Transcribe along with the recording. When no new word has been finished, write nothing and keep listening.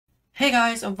Hey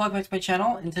guys, and welcome back to my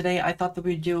channel, and today I thought that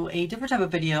we'd do a different type of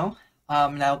video.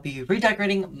 And I'll be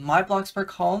redecorating my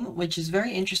Bloxburg home, which is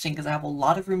very interesting because I have a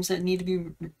lot of rooms that need to be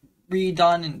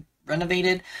redone and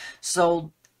renovated.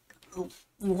 So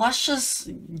let's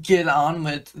just get on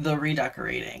with the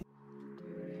redecorating.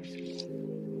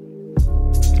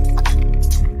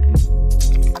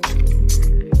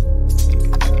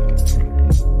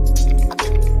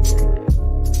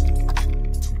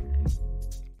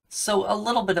 So a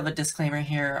little bit of a disclaimer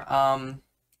here.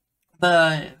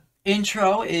 The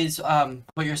intro is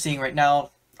what you're seeing right now,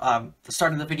 the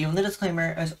start of the video, and the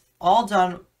disclaimer is all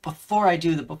done before I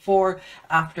do the before,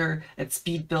 after, and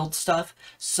speed build stuff.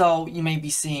 So you may be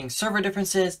seeing server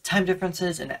differences, time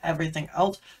differences, and everything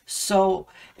else. So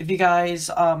if you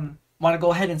guys want to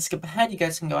go ahead and skip ahead, you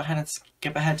guys can go ahead and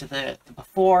skip ahead to the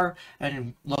before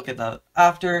and look at the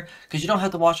after, because you don't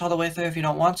have to watch all the way through if you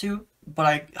don't want to, but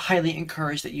I highly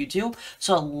encourage that you do.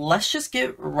 So let's just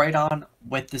get right on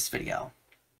with this video.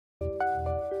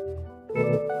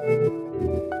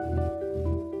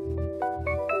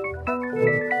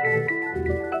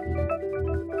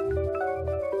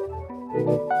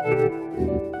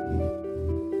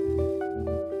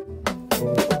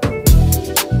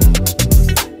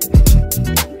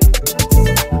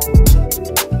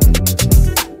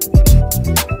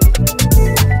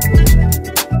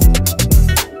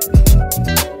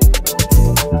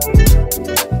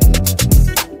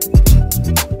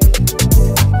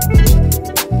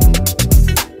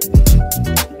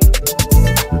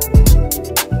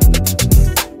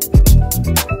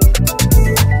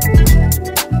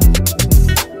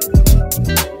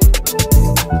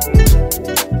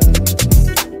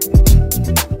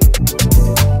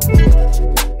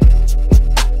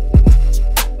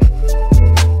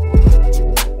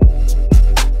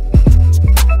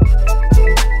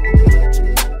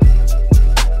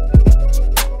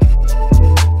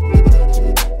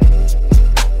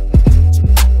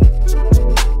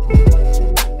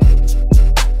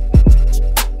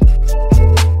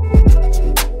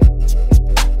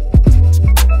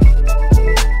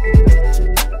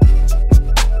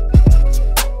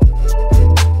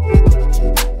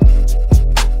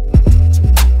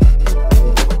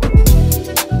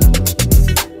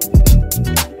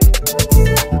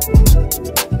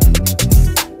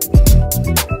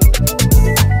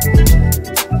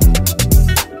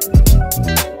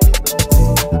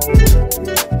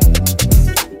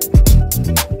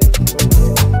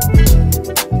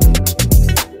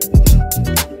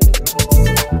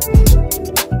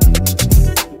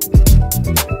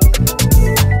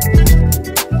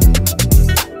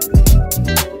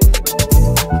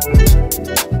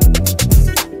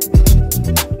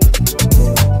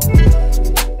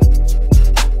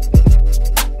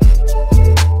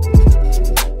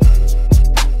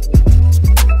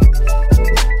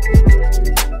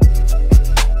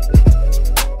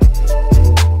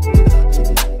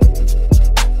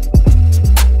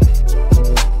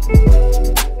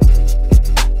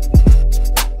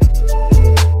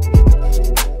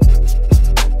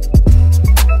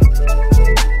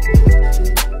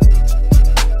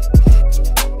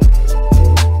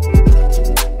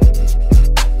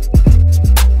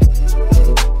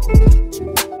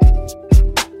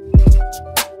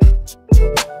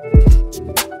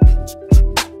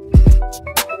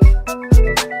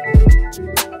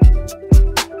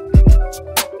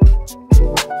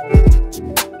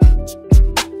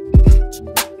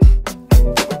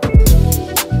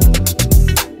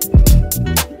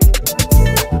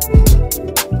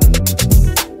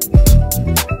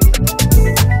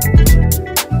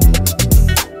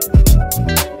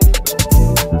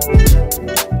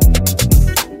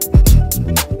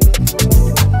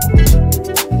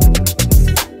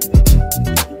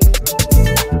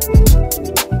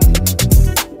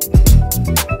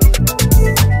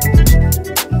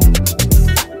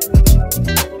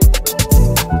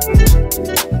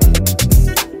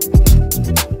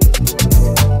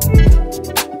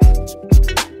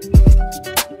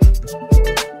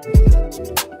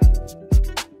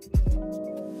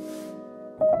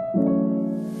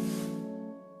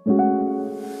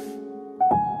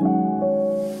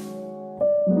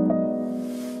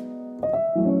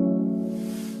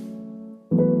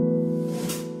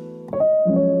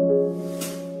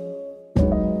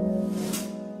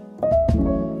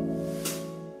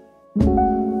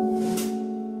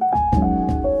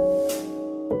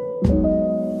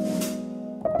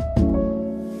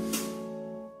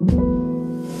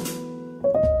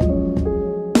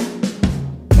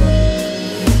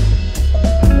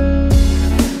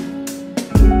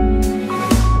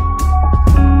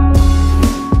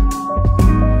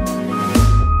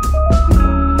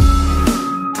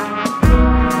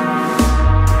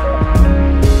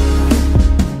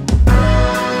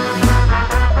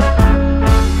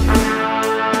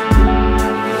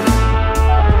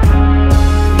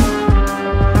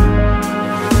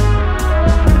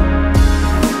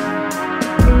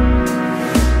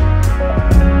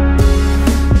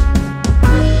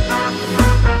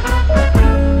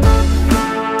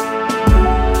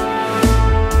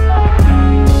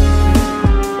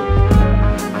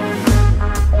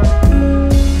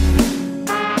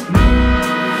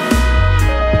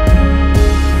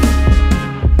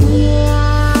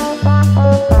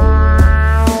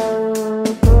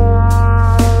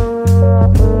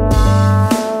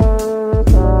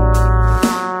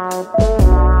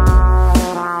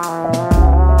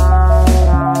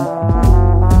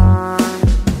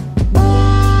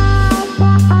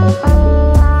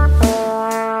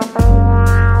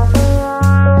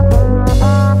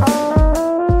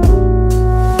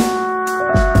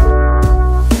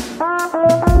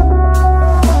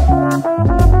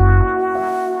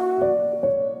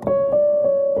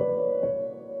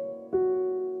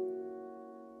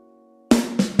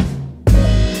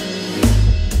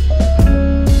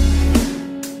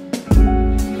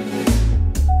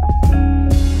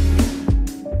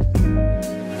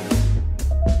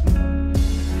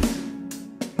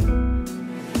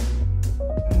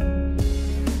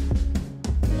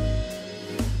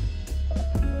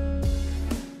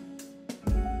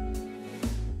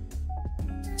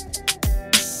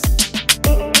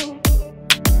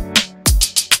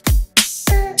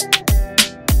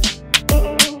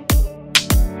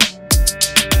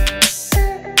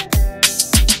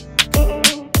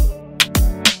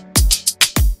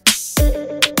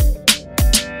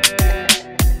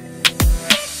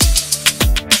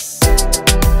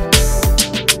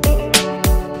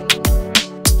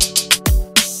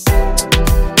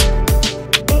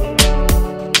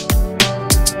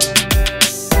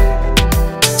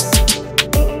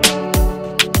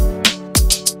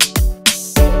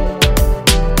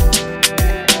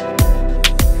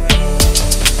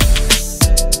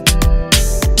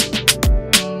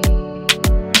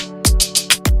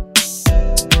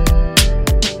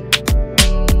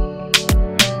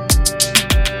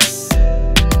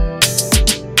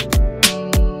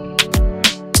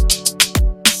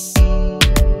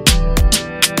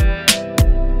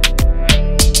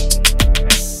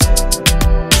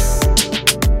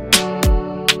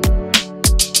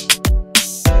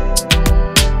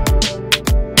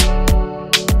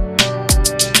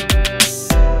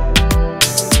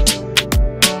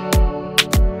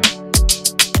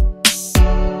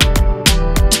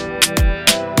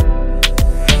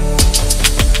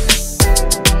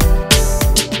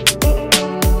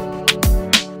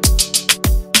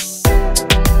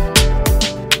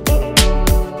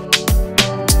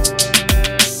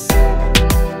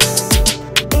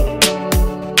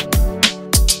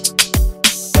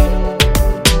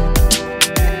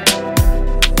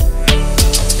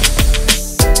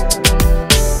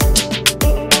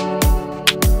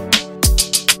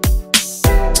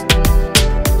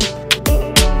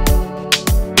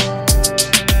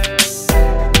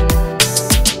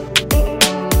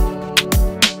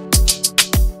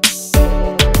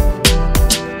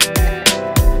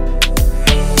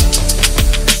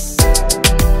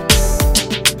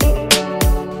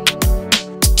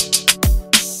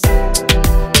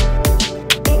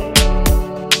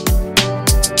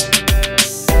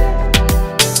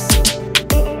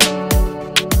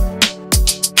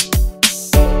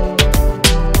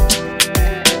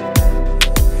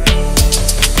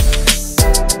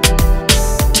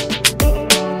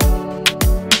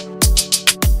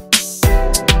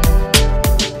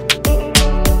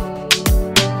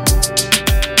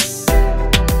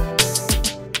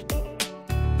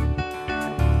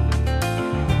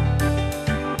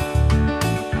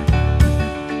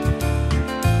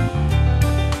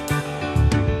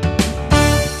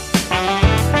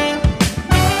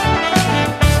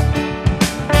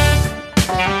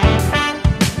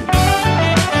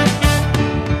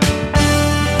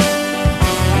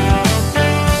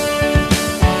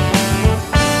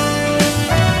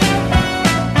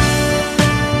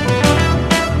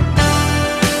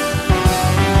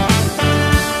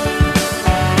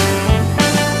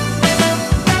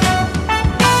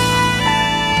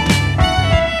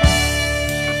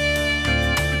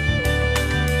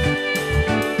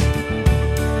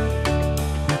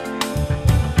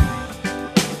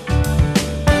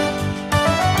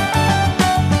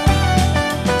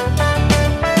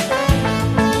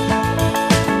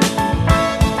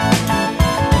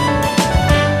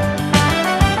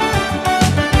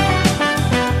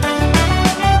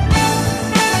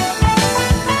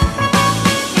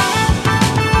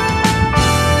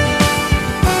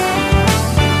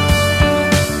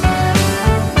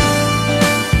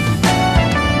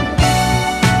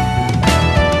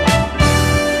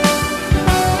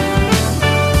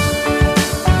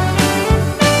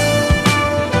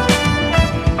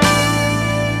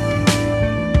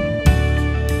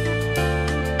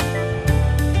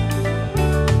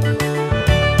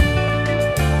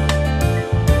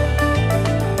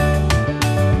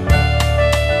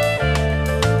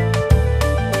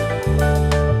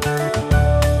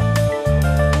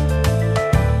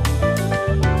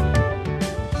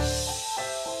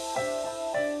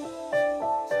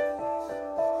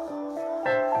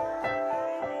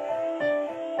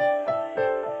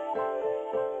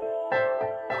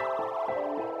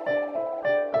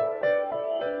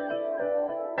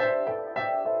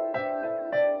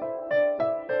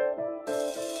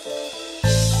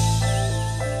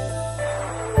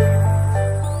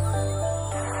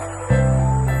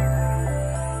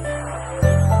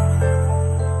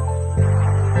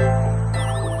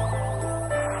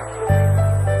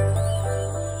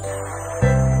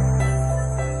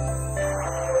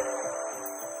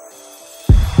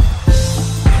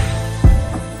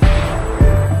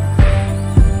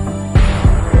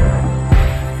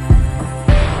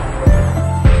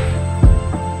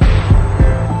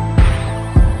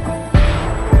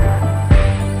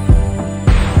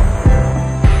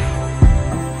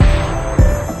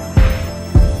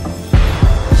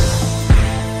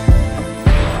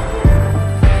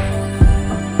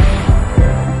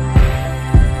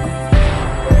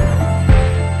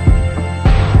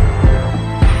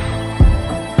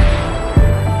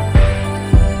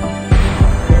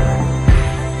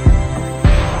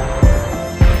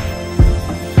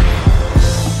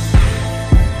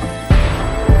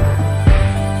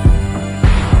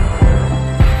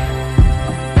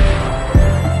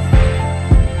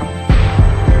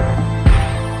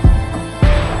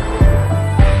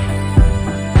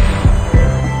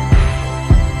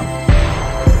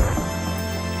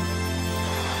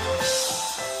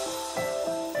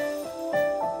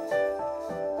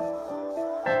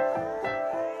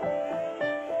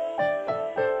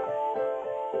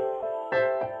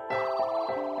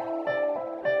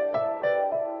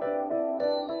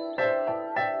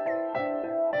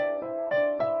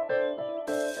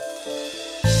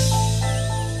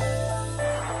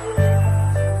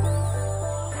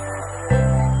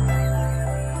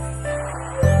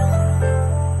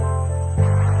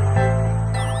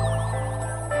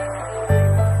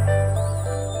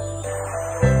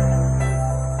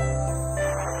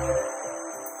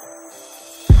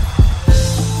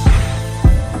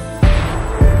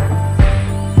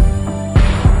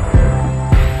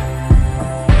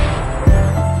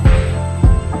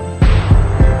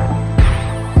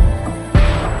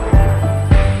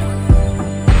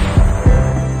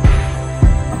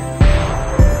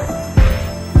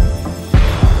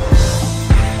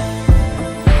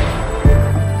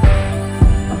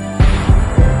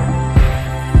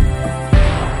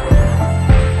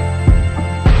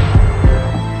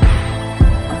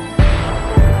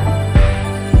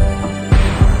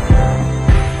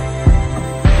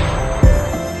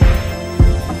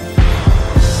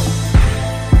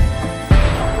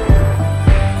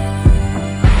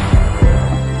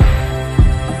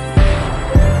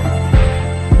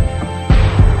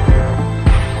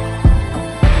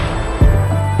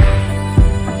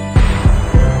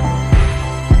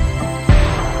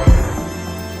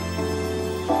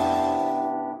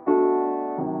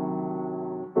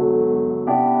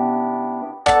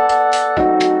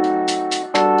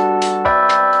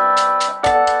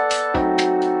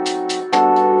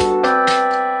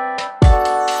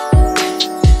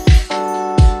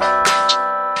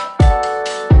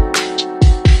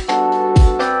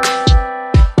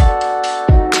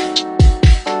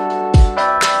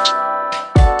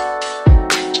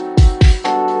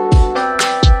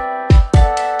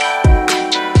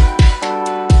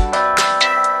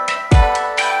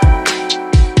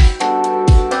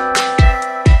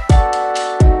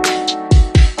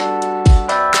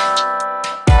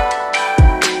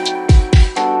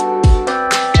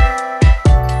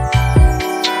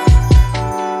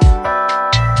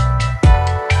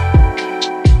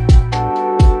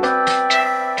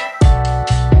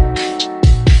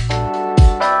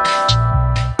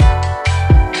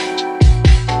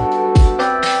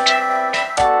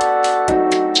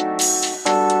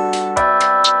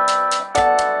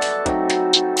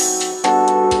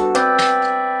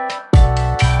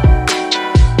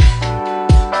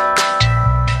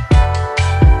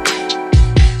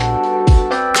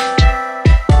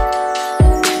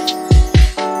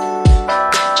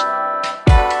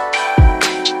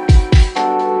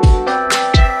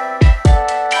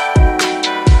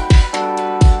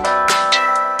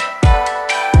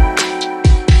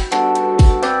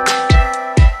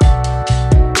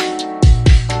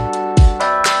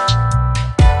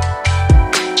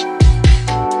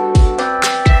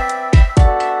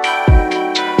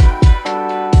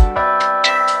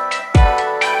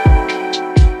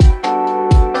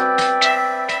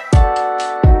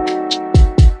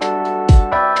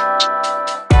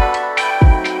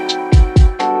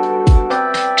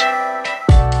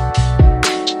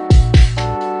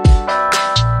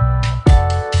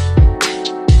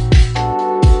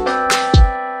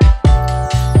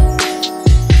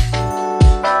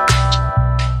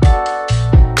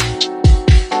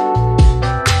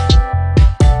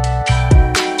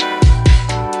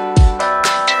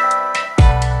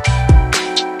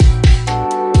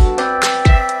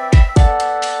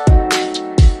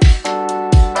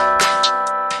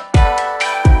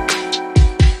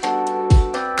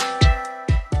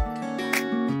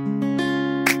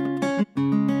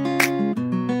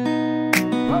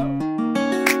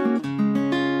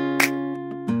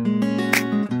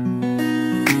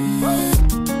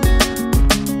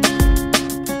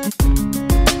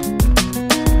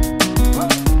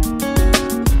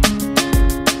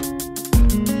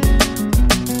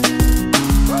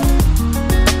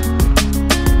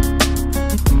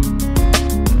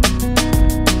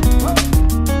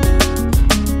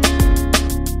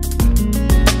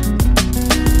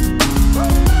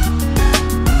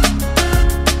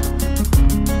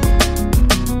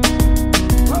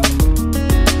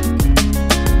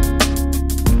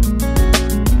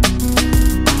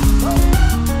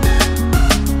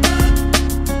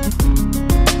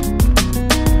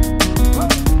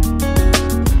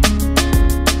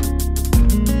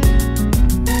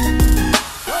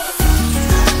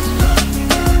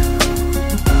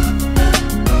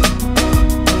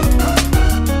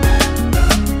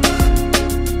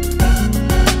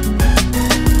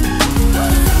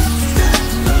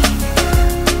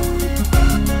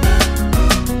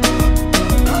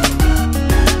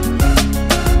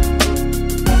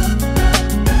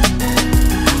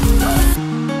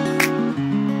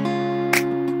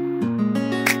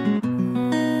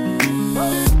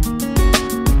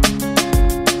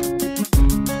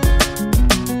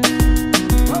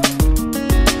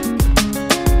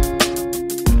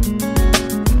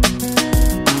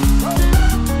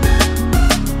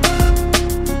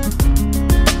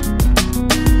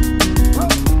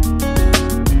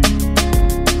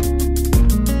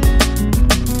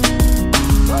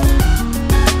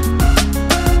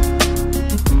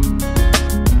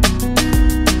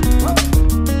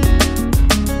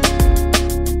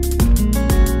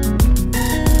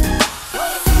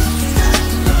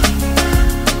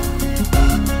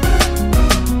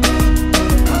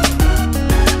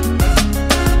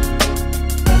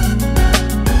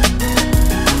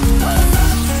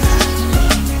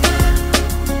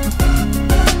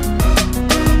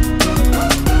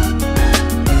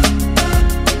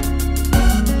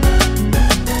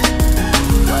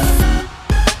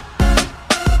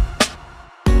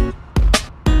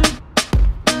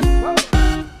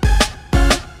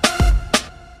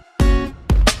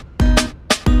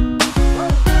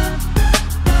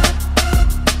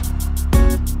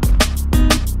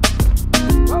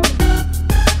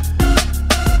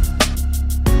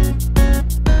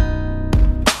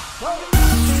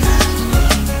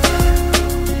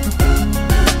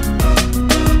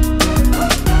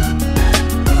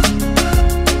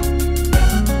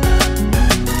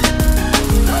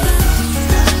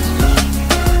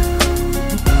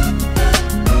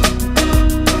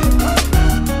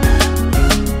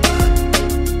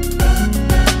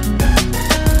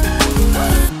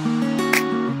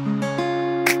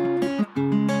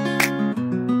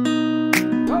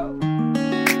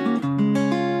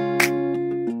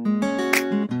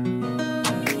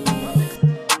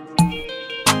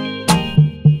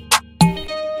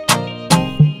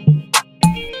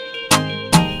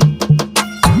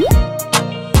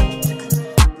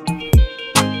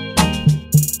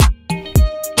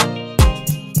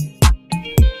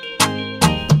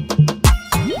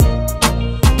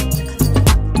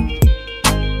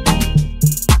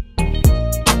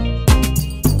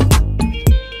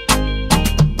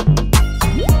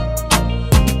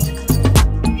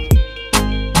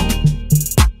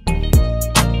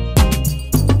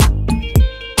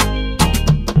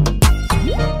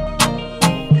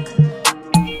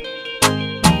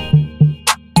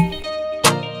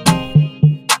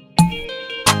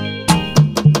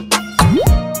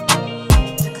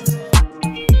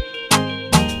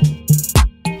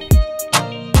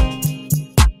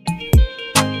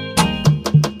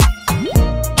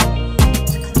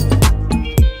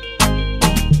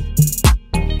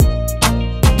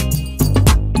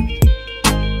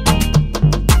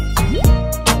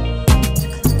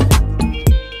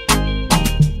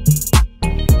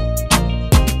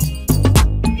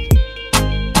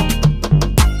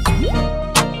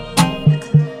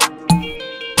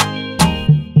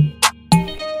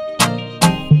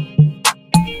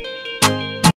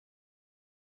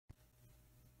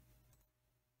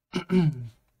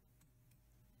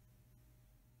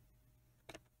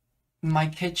 My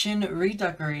kitchen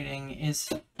redecorating is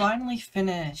finally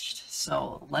finished,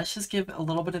 so let's just give a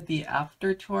little bit of the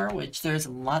after tour, which there's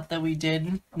a lot that we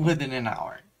did within an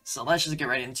hour. So let's just get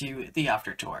right into the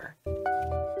after tour.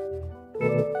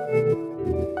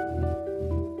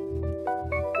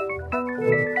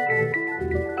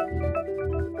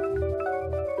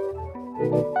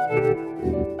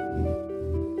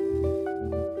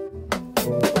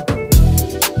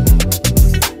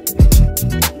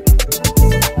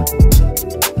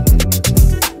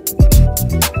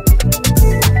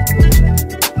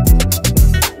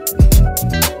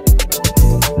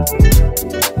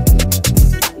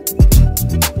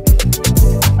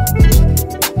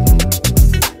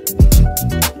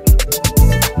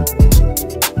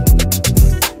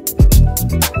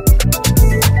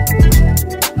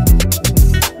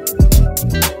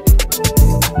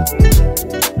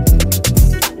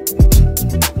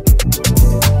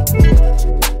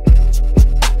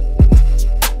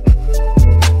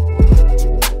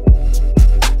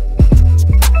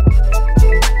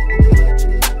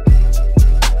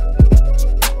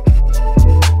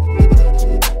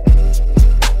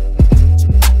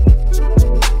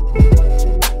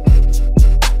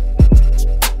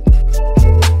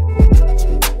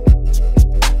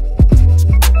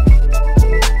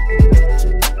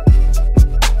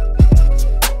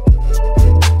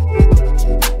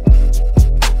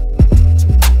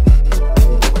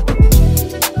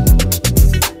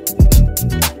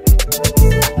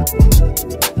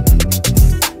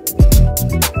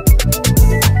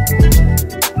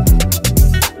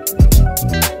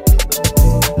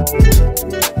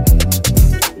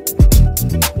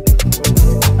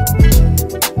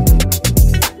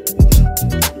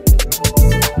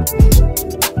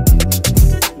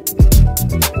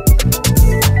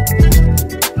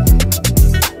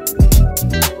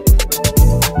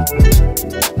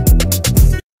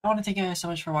 I want to thank you guys so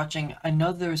much for watching. I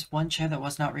know there was one chair that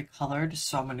was not recolored,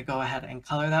 so I'm going to go ahead and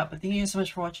color that. But thank you guys so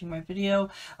much for watching my video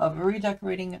of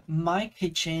redecorating my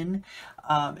kitchen.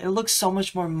 It looks so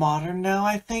much more modern now,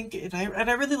 I think, and I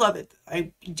really love it.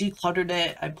 I decluttered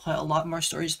it. I put a lot more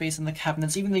storage space in the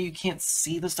cabinets, even though you can't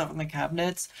see the stuff in the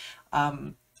cabinets.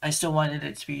 I still wanted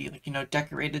it to be, like, you know,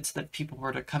 decorated so that people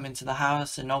were to come into the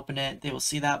house and open it, they will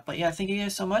see that. But yeah, thank you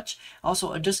guys so much.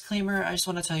 Also, a disclaimer, I just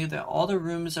want to tell you that all the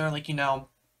rooms are, like, you know,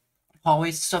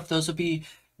 hallways stuff, those will be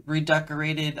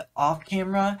redecorated off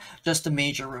camera. Just the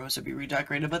major rooms will be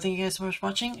redecorated. But thank you guys so much for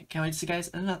watching. Can't wait to see you guys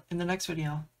in the next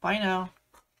video. Bye now.